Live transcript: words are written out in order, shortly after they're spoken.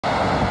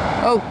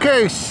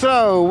Okay,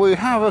 so we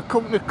have a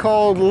company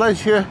called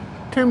Leisure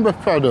Timber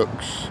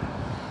Products,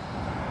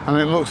 and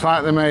it looks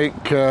like they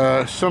make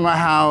summer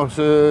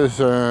houses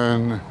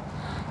and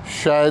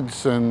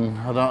sheds and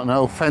I don't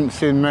know,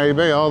 fencing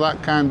maybe, all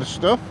that kind of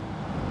stuff.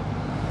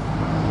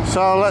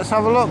 So let's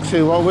have a look,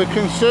 see what we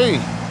can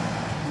see.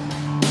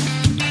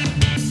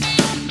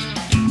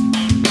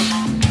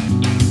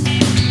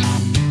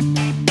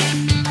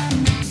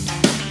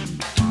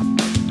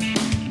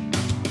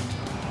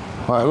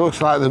 Well, it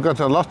looks like they've got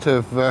a lot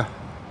of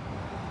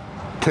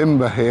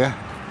timber here,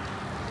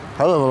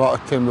 hell of a lot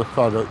of timber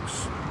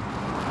products.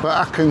 But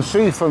I can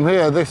see from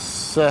here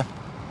this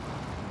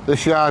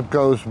yard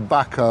goes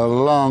back a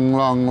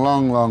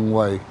long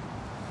way.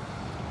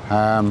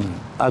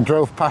 I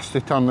drove past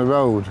it on the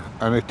road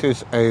and it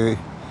is a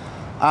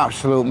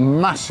absolute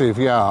massive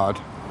yard.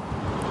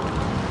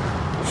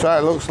 So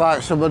it looks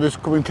like somebody's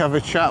coming to have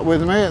a chat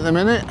with me at the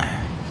minute.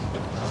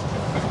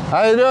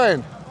 How you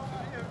doing?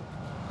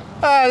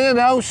 You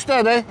know,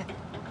 steady.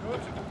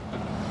 Good.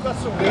 Glad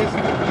somebody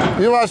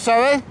is. You what,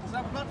 sorry?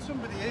 I'm glad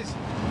somebody is.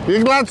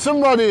 You're glad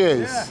somebody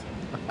is?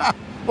 Yeah.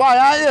 Why,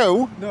 aren't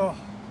you? No.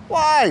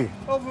 Why?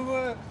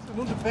 Overworked and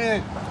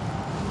underpaid.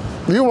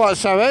 You what,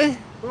 sorry?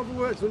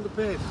 Overworked and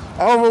underpaid.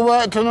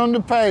 Overworked and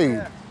underpaid?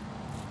 Yeah.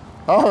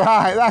 All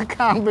right, that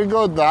can't be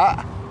good, that.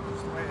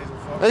 That's the way it is,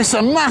 unfortunately. It's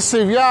a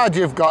massive yard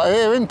you've got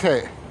here, isn't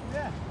it?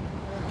 Yeah.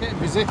 Getting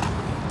busy.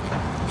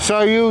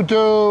 So you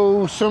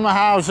do summer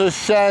houses,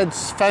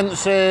 sheds,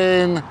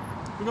 fencing?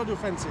 We don't do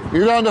fencing.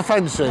 You don't do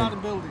fencing? Garden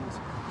buildings.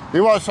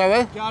 You what,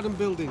 sorry? Garden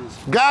buildings.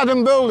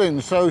 Garden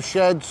buildings, so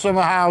sheds,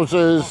 summer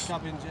houses.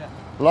 Log cabins, yeah.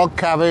 Log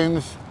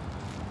cabins.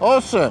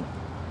 Awesome.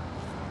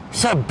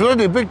 It's a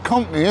bloody big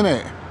company, isn't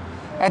it?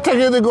 I take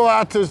it they go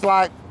out as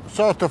like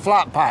sort of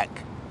flat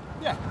pack.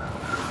 Yeah.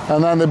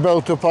 And then they're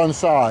built up on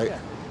site. Yeah.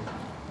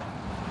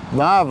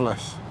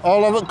 Marvellous.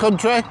 All over the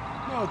country?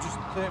 No, just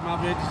 30-mile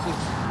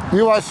radius.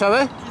 You what,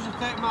 sorry? Just a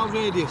 30-mile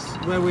radius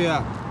where we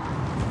are.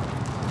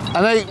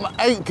 An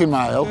 80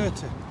 mile?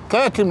 30.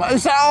 30 miles?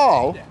 Is that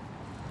all? Yeah.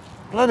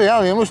 Bloody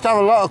hell, you must have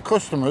a lot of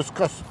customers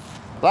because,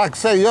 like I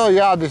say, your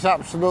yard is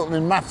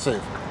absolutely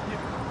massive.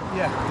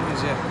 Yeah, it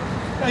is,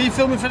 yeah. Are you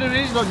filming for any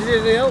reason or do you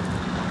need any help?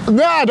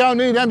 No, I don't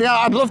need any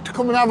help. I'd love to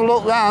come and have a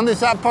look round. Is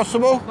that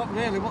possible? Not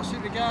really. What's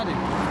it regarding?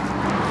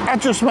 I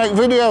just make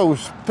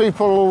videos.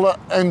 People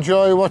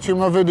enjoy watching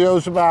my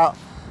videos about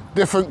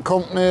different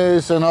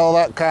companies and all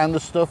that kind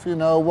of stuff, you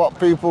know, what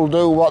people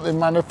do, what they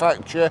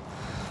manufacture,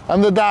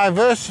 and the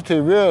diversity,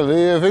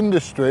 really, of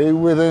industry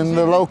within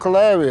the local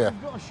area.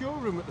 We've got a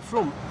showroom at the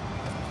front.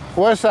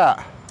 Where's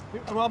that?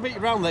 Well, I'll meet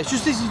you around there. It's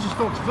just this is just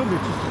not to film,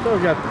 it's just a store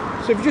again.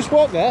 So if you just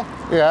walk there,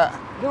 Yeah.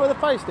 you know where the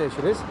fire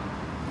station is?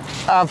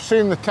 I've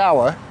seen the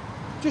tower.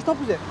 Just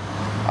opposite.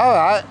 All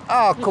right,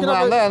 I'll come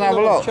round there and have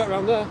a look. Chat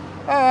round there.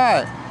 All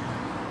right.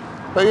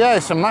 But yeah,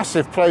 it's a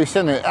massive place,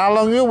 isn't it? How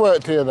long you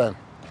worked here then?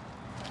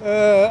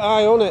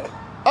 I own it.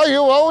 Oh, you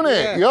own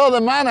it? Yeah. You're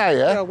the man, are you?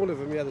 Yeah, one of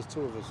them, yeah, there's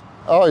two of us.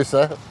 Oh, is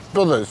there?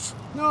 Brothers?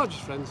 No,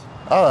 just friends.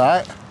 All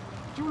right.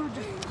 Do you want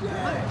to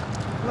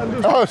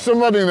just... Oh,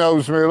 somebody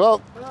knows me,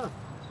 look. Yeah.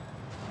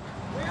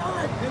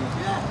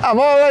 I'm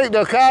all right,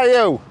 Duck, are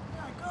you?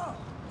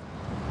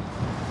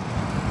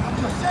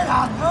 Do us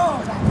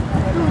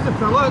a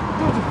fella,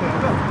 do us a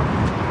favour.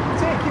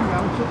 Take him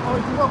round, or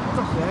if you walk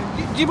across there.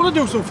 Do you want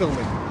to do some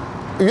filming?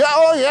 Yeah,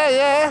 oh,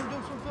 yeah. Do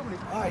some filming.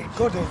 Aye,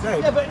 good, is it?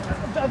 Yeah, but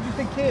I just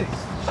think here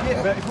it's shit.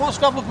 But if you want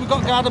to have a look, we've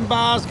got garden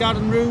bars,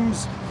 garden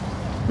rooms.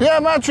 Yeah,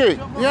 magic,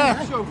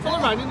 yeah. Show, follow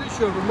around in the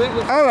showroom, mate.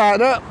 Look. All right,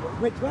 Duck.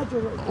 Which way do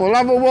you We'll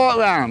have a walk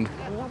round.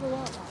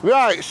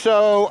 Right,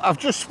 so I've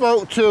just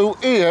spoke to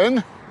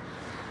Ian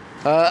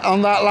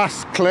on that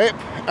last clip,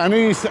 and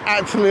he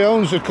actually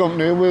owns the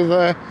company with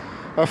a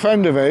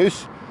friend of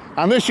his.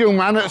 And this young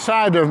man at the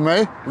side of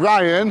me,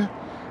 Ryan,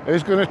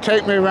 is going to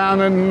take me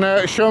around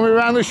and show me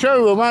around the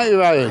showroom, aren't you,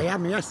 Ryan? I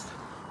am, yes.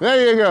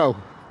 There you go.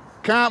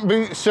 Can't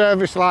beat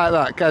service like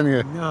that, can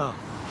you? No.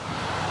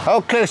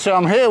 Okay, so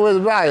I'm here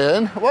with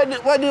Ryan. What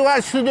do you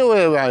actually do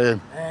here, Ryan?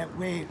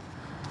 We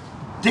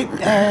dip,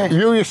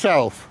 You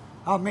yourself?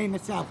 I mean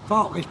myself,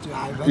 forklift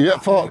driver. Yeah,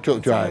 fork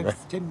truck driver.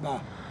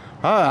 Timber.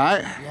 All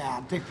right. Yeah,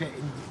 I dip it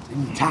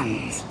in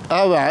tanks.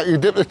 All right, you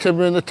dip the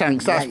timber in the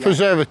tanks. That's Yeah.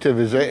 preservative,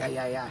 is it?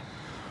 Yeah.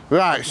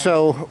 Right,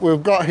 so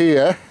we've got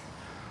here,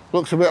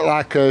 looks a bit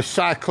like a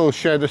cycle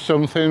shed or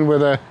something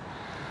with a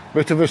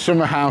bit of a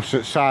summer house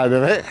at the side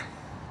of it.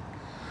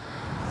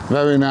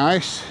 Very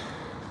nice.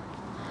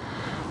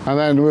 And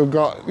then we've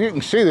got, you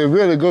can see they're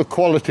really good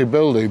quality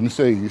buildings,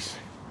 these.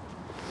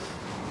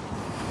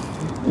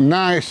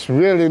 Nice,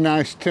 really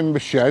nice timber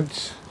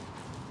sheds.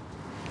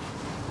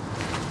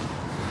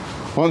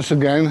 Once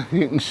again,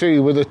 you can see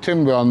with the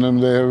timber on them,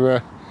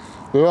 they're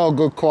all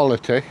good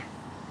quality.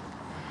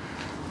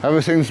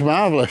 Everything's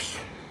marvellous.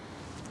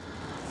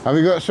 Have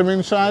you got some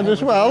inside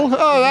as well?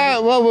 All right,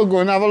 well, we'll go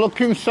and have a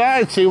look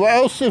inside, see what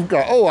else they've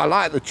got. Oh, I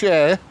like the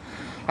chair.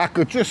 I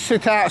could just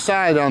sit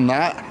outside on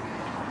that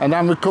and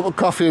have a cup of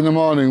coffee in the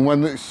morning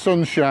when the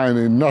sun's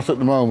shining, not at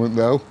the moment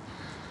though.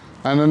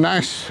 And a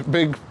nice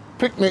big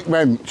picnic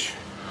bench.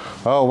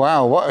 Oh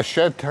wow, what a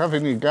shed to have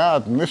in your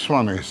garden this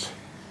one is.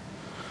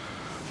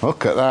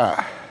 Look at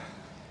that.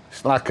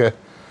 It's like a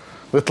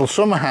little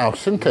summer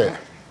house, isn't it?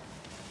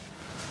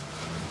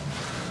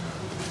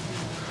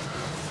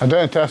 I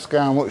don't ask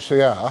how much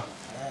they are.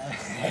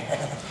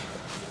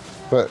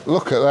 But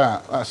look at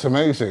that, that's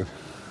amazing.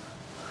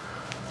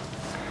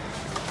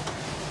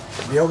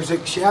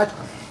 Music shed.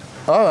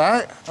 All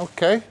right,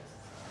 okay.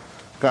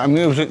 Got a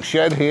music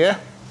shed here.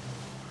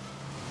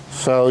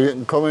 So you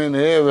can come in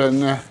here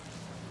and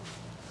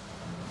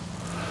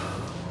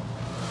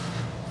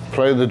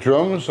play the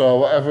drums or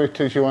whatever it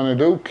is you want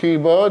to do,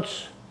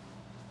 keyboards.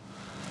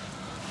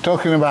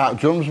 Talking about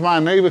drums, my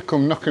neighbour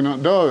come knocking on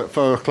the door at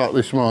 4 o'clock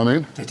this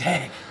morning.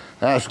 Today.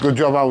 That's a good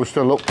job I was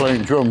still up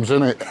playing drums,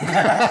 isn't it?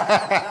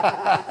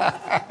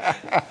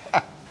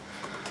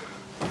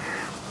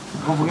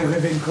 Probably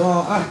living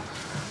quarter.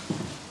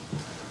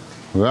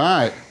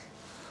 Right.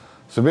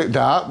 It's a bit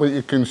dark, but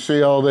you can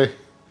see all the...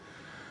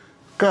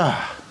 God,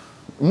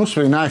 it must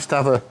be nice to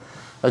have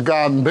a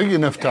garden big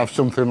enough to have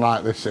something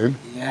like this in.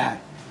 Yeah.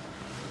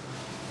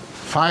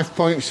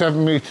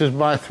 5.7 metres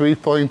by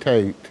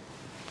 3.8.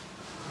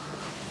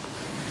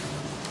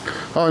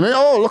 Oh, and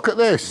oh, look at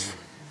this.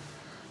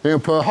 You can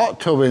put a hot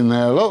tub in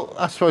there, look.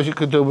 I suppose you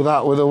could do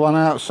that with the one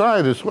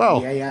outside as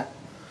well. Yeah, yeah.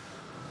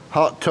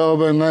 Hot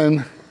tub and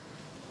then...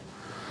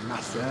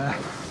 Master.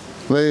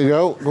 There you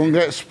go. Go and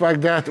get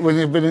spagged out when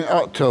you've been in a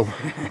hot tub.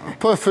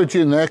 Put a fridge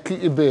in there,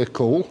 keep your beer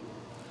cool,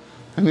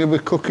 and you'll be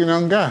cooking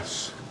on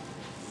gas.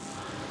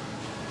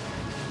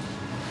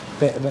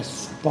 Bit of a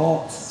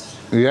sports.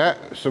 Yeah,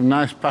 some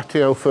nice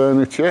patio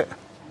furniture.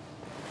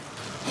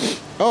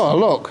 Oh,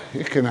 look,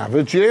 you can have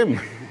a gym.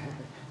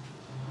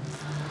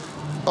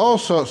 All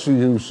sorts of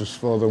uses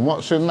for them.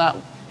 What's in that,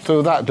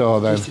 through that door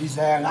then? This is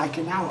like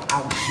an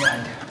outhouse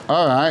shed.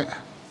 All right.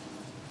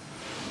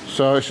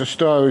 So it's a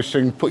storage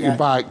thing, put your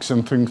bikes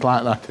and things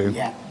like that in.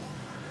 Yeah.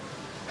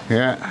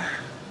 Yeah.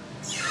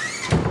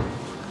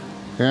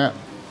 Yeah.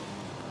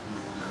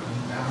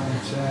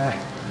 And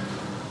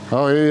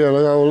Oh, here you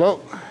go,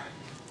 look.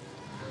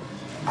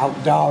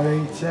 outdoor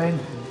eating.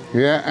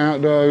 Yeah,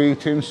 outdoor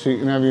eating, so you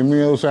can have your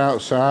meals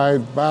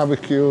outside.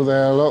 Barbecue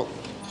there, look.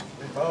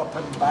 With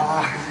open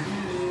bar.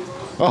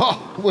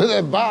 Oh, with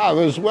a bar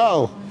as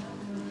well.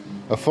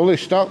 A fully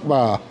stocked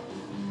bar.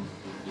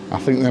 I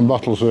think them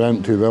bottles are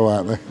empty though,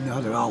 aren't they? No,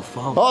 they're all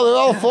full. Oh, they're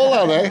all full,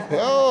 are they?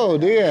 Oh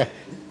dear.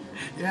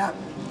 Yeah.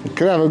 You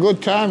can have a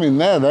good time in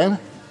there then.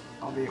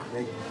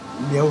 Obviously,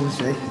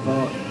 music,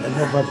 but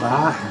another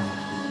bar.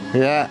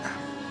 Yeah.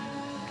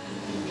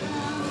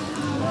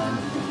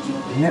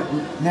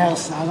 Nail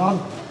salon.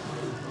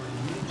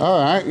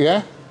 All right,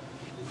 yeah.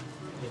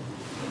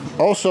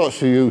 All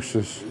sorts of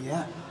uses.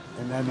 Yeah.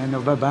 And then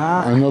another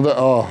bar. Another,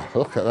 oh,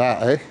 look at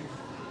that, eh?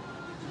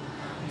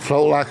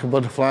 Float like a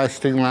butterfly,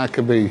 sting like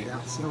a bee.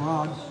 That's the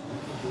one.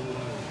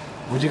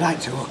 Would you like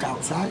to look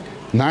outside?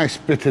 Nice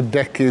bit of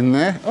deck in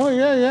there. Oh,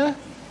 yeah, yeah.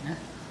 Yeah.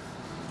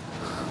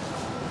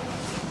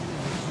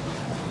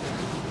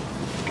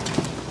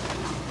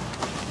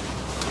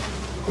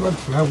 Good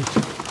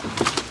float.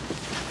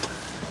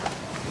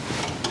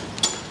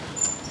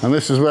 And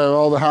this is where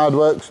all the hard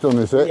work's done,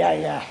 is it? Yeah,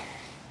 yeah.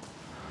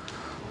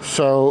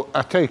 So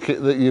I take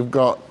it that you've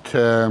got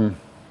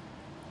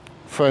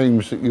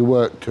frames that you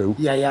work to.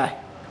 Yeah, yeah.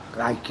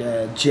 Like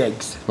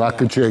jigs. Like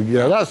a jig,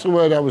 yeah. That's the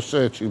word I was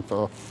searching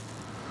for.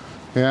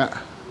 Yeah.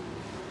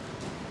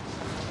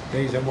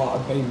 These are what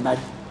have been made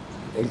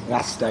in the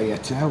last day or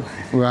two.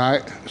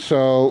 Right.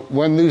 So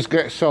when these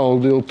get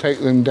sold, you'll take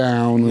them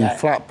down and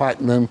flat pack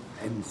them,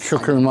 And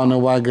chuck them on a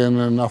wagon,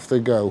 and off they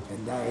go.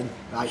 And then,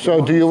 like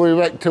So do you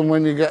erect them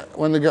when they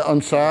get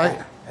on site?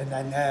 Yeah. And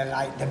then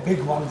like the big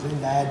ones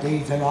in there,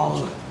 these are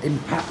all in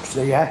packs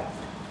here.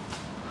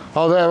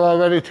 Oh, they're all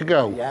ready to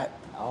go? Yeah,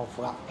 all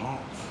flat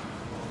packs.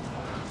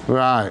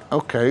 Right,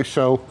 okay,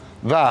 so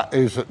that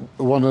is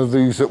one of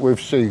these that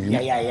we've seen. Yeah,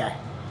 yeah, yeah.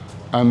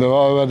 And they're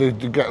all ready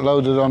to get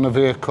loaded on a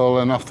vehicle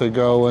and off they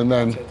go, and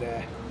then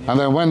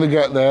when they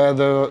get there,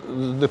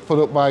 they're put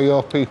up by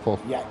your people.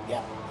 Yeah,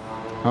 yeah.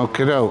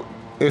 Okay, no.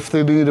 If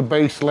they need a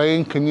base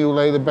laying, can you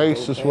lay the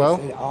base as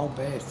well? All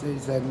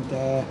bases and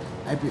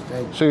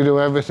everything. So you do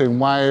everything,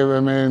 wire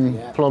them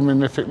in,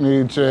 plumbing if it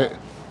needs it,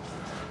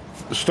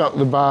 stock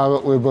the bar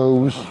up with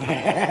booze.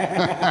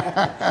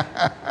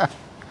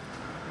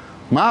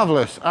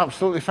 Marvellous,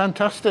 absolutely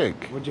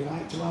fantastic. Would you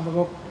like to have a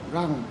look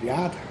round the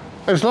yard?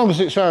 As long as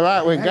it's all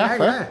right with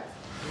Gaffer. Yeah.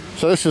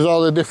 So this is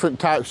all the different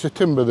types of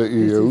timber that you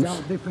use? This is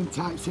all different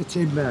types of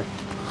timber.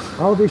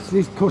 All this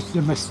is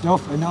customer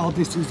stuff and all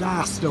this is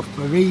our stuff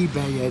for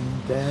eBay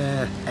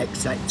and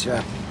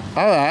etc.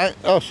 All right.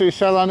 Oh, so you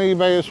sell on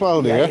eBay as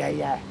well, do you? Yeah, yeah,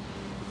 yeah.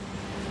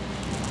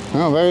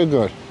 Oh, very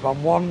good.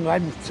 From one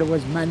length to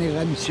as many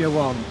lengths you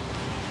want.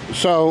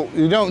 So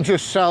you don't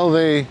just sell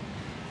the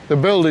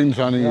buildings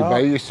on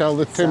eBay, you sell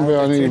the timber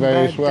on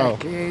eBay as well?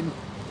 Decking.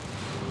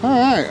 All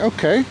right,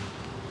 okay.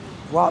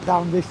 Walk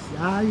down this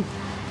side.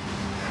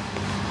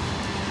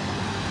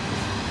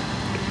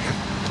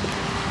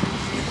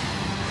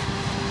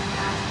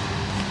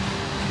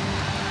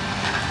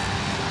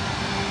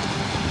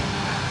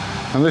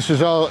 And this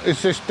is all,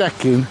 is this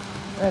decking?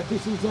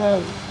 This is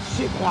a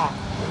shiplap,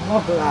 a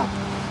log.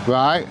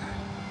 Right.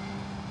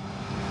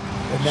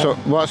 So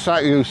what's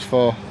that used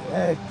for?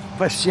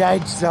 For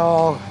sheds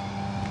or...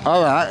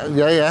 All right,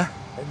 yeah.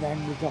 And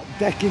then we've got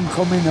decking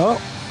coming up.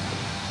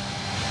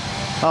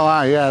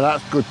 Oh, yeah,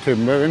 that's good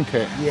timber, isn't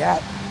it? Yeah.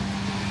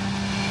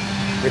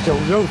 We do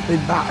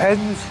roofing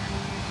battens.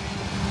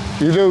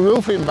 You do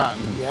roofing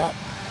battens? Yeah.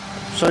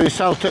 So you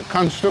sell to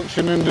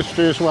construction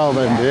industry as well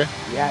then, do you?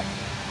 Yeah.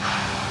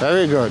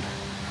 Very good.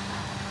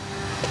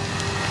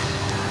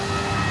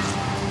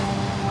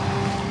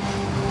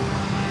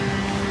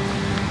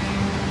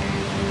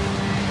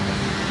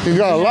 You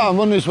got a lot of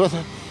money's worth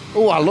of...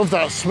 Oh, I love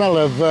that smell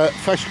of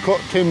fresh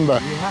cut timber.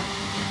 Yeah.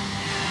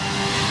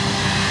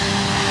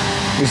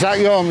 Is that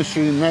your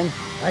machine then?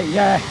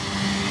 Yeah.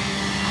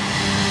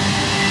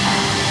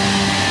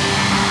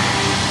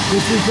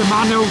 This is the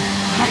man who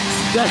makes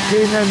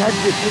decking and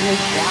everything in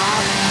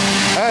cars.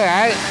 All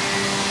right.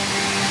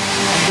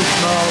 And this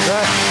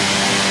motor.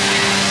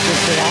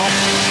 Just for that.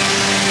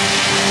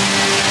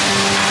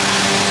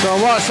 So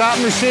what's that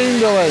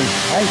machine doing?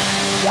 Hey,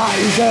 that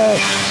is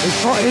he's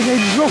putting in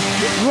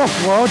rough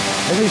wood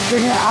and he's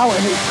bringing it out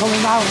and it's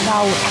coming out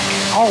now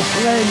all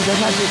planes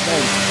and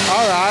everything.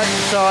 All right.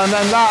 So and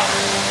then that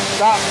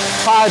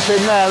pipe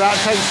in there, that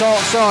takes all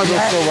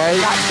sawdust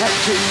away. That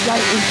takes it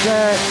straight into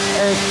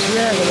a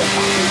trailer at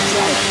back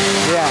inside.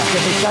 Yeah. To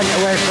be sent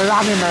away for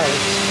animals.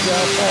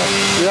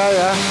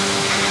 Yeah.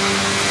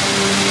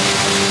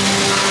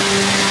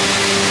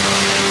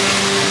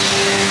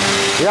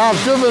 Yeah, I've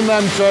driven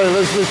them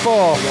trailers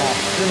before. Yeah.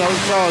 You know,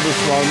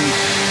 sawdust ones.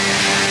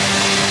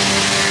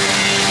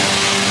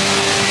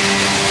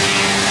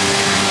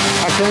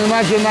 I can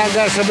imagine that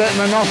gets a bit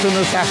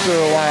monotonous after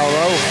a while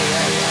though.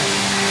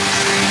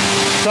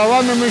 So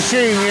on the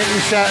machine you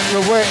can set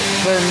the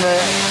width and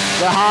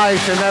the height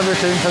and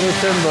everything for the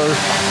timbers.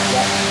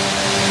 Yeah.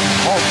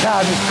 All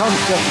time is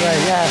constantly,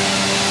 yeah.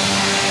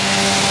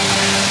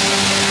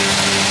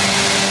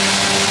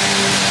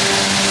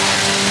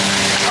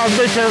 A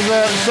bit of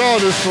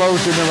sawdust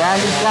floating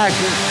around, it's like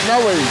it's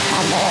snowing.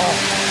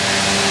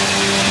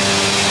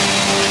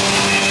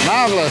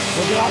 Marvellous.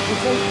 Would you like to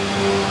see?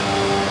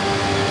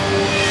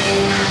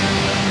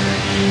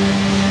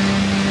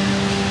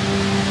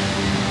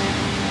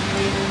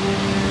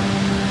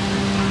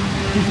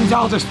 This is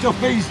all the stuff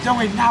he's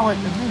doing now at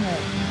the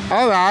minute.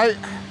 All right.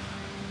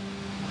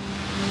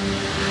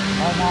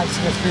 All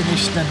nicely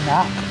finished and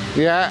that.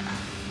 Yeah.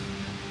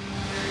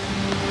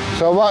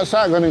 So what's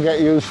that going to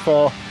get used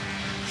for?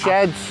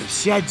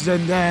 Sheds? Sheds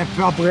and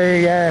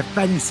probably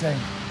fencing.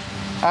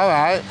 All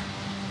right.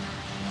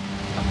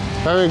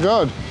 Very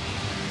good.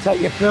 Take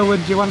you through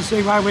and do you want to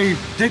see why we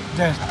dipped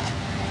it?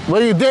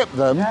 Where you dip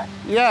them? Yeah.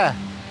 Yeah.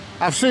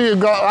 I've seen you've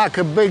got like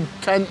a big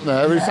tent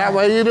there. Yeah. Is that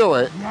where you do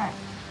it? Yeah.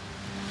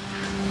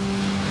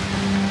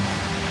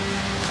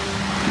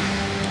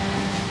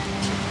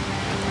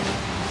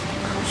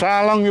 So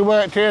how long you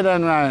worked here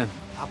then, Ryan?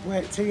 I've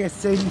worked here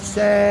since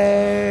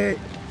May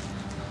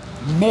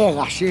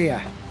last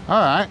year.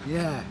 All right.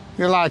 Yeah.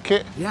 You like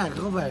it? Yeah, I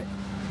love it.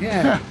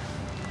 Yeah.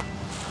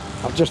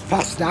 I've just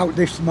passed out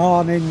this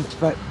morning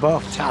for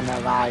both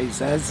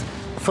tannerisers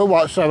For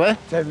what, sorry?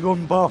 to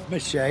run both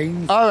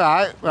machines. All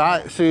right,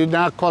 right. So you're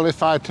now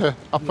qualified to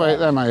operate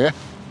them, are you?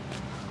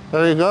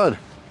 Very good.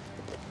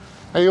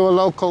 Are you a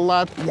local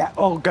lad? Yeah,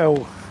 all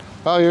go.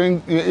 Oh,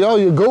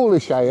 you're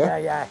ghoulish, are you?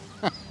 Yeah.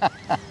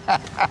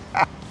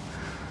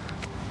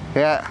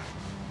 Yeah.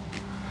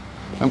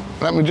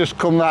 Let me just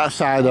come that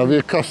side of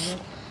you, because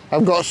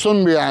I've got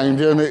sun behind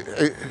you and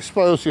it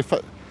spoils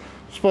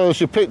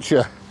your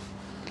picture.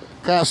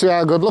 Can't see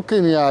how good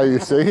looking you are, you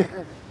see.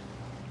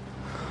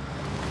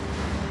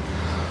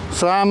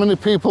 So how many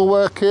people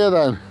work here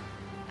then?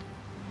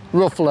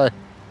 Roughly?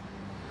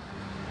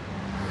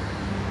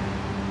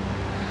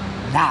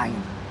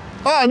 9.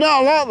 Oh,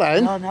 not a lot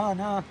then.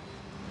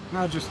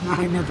 No, just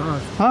 9 of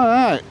us. All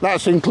right,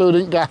 that's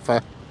including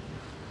gaffer.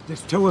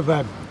 There's 2 of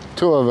them.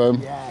 2 of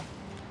them. Yeah.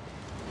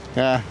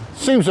 Yeah.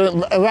 Seems a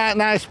right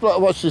nice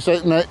bloke. What's she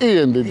saying? No,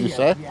 Ian, did you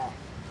say? Yeah.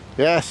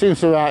 Yeah,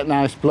 seems a right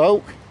nice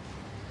bloke.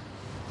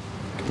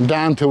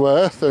 Down to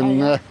earth,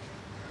 and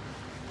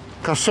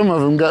because some of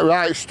them get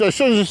right stressed. As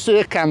soon as you see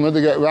a camera, they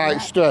get right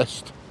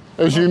stressed,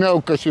 as you know,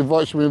 because you've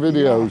watched my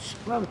videos.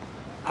 Yeah. Well,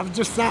 I've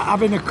just sat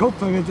having a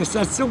cuppa and they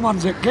said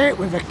someone's at gate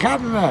with a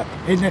camera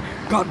and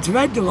got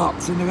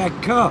dreadlocks in the red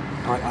coat.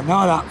 I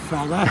know that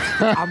fella.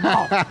 I'm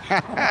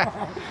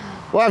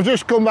off. Well, I've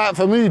just come back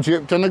from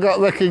Egypt and I got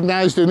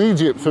recognised in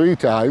Egypt 3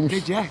 times.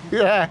 Did you?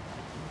 Yeah.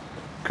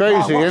 Crazy, I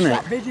watched isn't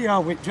that it? video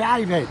with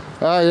driving.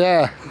 Oh,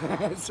 yeah.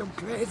 Some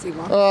crazy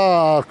one.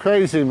 Oh,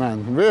 crazy,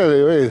 man.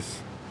 Really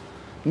is.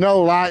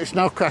 No lights,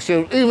 no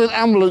crashing. Even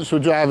ambulance were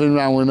driving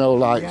around with no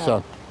lights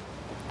on.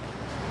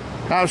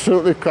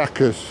 Absolutely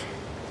crackers.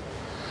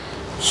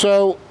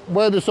 So,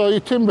 where does all your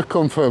timber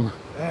come from?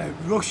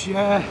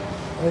 Russia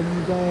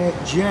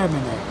and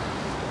Germany.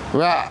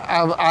 Right,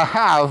 I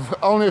have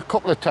only a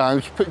couple of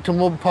times picked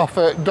them up off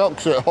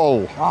docks at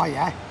Hull. Oh,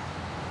 yeah.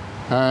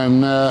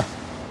 And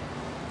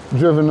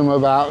driven them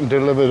about and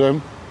delivered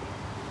them.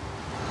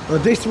 Well,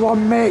 this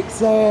one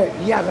makes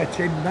yellow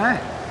timber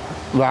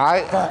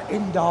Right, for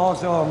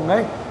indoors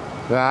only.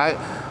 right.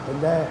 And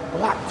the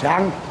black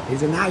tank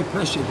is an high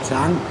pressure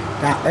tank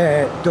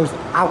that does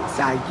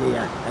outside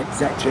gear,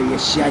 etc. Your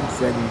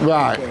sheds and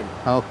Right, everything.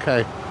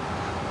 okay.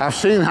 I've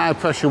seen high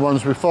pressure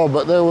ones before,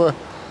 but they were,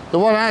 the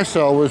one I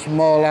saw was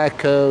more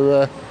like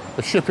a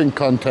shipping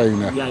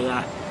container. Yeah,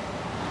 yeah.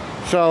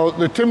 So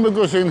the timber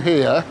goes in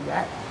here.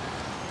 Yeah.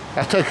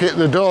 I take it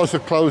the doors are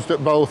closed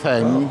at both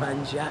ends. Both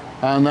ends, yeah.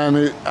 And then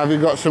have you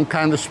got some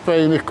kind of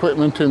spraying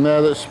equipment in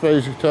there that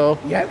sprays it all?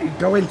 Yeah, you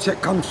go into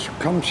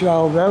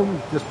control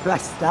room, just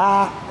press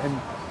start, and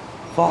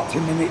 40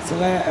 minutes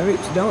later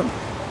it's done.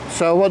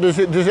 So what does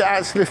it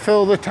actually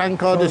fill the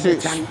tank, or does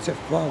it? The tank to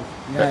full.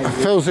 Yeah, It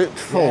fills it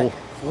full. Yeah,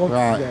 floods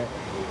Right. it.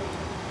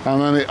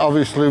 And then it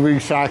obviously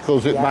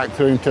recycles it Yeah. back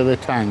through into the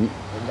tank.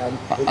 And then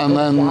it And comes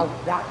then-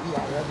 out that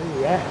yellow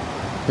here.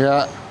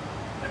 Yeah,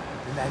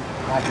 And then,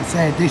 like I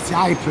say, this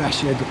high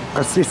pressure,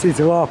 because this is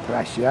low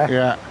pressure,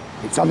 yeah.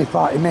 it's only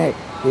 40 minutes.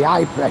 The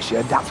high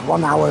pressure, that's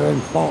 1 hour and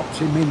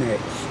 40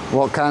 minutes.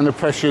 What kind of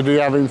pressure do you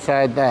have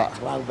inside that?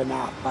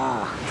 12.5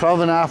 bar.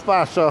 12.5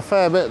 bar, so a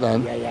fair bit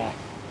then. Yeah, yeah.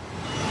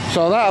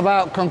 So that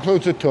about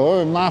concludes the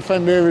tour, and my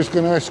friend here is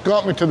going to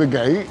escort me to the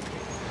gate,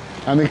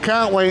 and he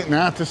can't wait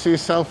now to see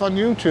himself on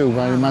YouTube,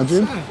 I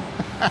imagine.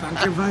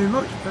 Thank you very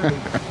much,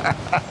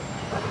 Pete.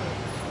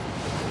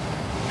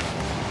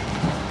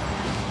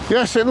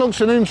 Yes, it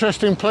looks an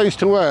interesting place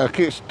to work.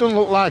 It doesn't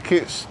look like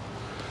it's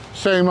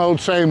same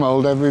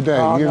old every day,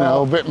 Oh, you no.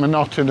 know, a bit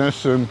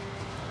monotonous and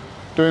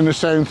doing the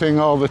same thing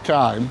all the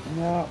time.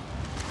 No,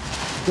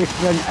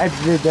 different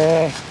every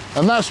day.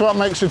 And that's what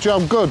makes a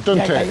job good,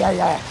 doesn't Yeah, it? yeah,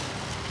 yeah, yeah.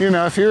 You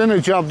know, if you're in a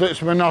job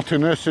that's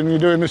monotonous and you're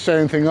doing the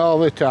same thing all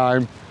the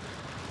time,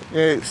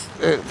 it's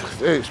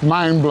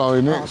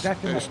mind-blowing. Oh, It's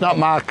definitely. not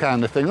my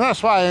kind of thing.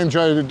 That's why I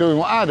enjoy doing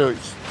what I do.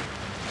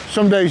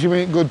 Some days you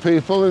meet good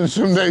people and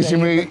some days you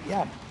meet,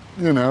 Yeah,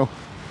 you know,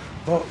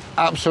 but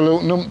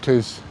absolute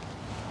numpties.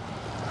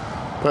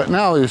 But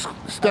now it's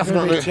every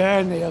definitely...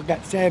 return you'll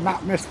get the same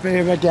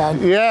atmosphere again.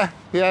 Yeah.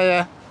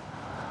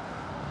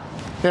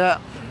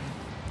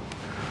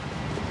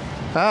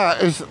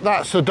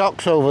 That's the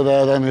docks over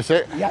there then, is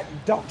it? Yeah,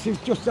 docks is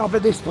just over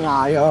this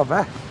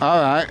flyover.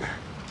 All right.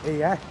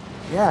 Here,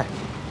 yeah.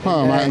 Well,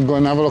 I might go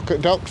and have a look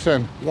at docks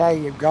then. Yeah,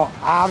 you've got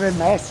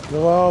RMS,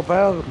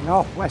 Global,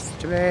 Northwest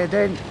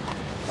Trading.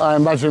 I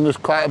imagine there's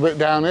quite a bit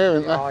down here,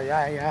 isn't there? Oh,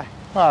 yeah, yeah.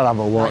 I'll have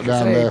a walk Like I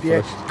down say, there if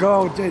you first.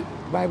 go to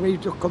where we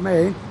just come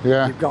in,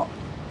 Yeah. you've got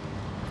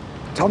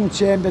Tom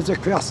Chambers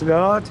across the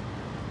road.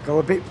 Go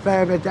a bit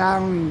further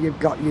down, you've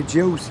got your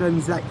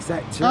Juicens,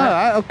 etc. All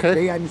right, okay.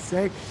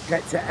 DNC.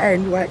 Get to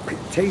end where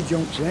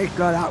T-junction is,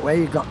 go that way,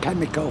 you've got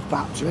chemical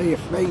factory, a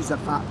freezer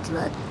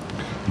factory.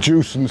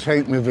 Juicens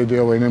hate me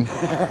videoing them.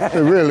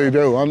 They really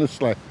do,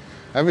 honestly.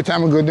 Every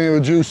time I go near a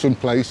juicing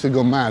place, they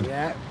go mad.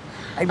 Yeah.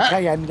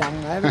 MKM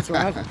down there as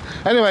well.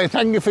 Anyway,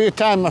 thank you for your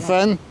time, my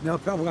friend. No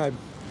problem.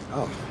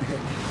 Oh.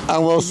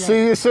 And we'll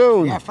see you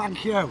soon. Yeah,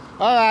 thank you. All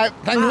right,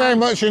 thank you very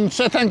much, and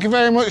say thank you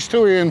very much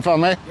to Ian for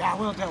me. Yeah, I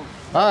will do.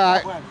 All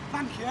right.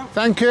 Thank you.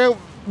 Thank you.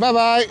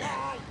 Bye-bye.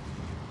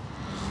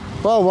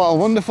 Well, what a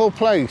wonderful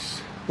place.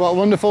 What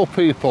wonderful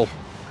people.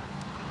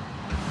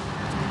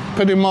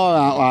 Pretty more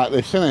out like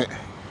this, isn't it?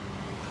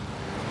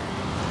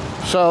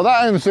 So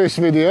that ends this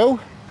video.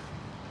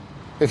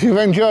 If you've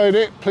enjoyed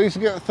it, please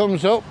give it a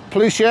thumbs up.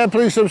 Please share,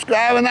 please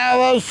subscribe, and I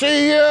will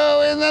see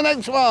you in the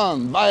next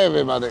one. Bye,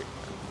 everybody.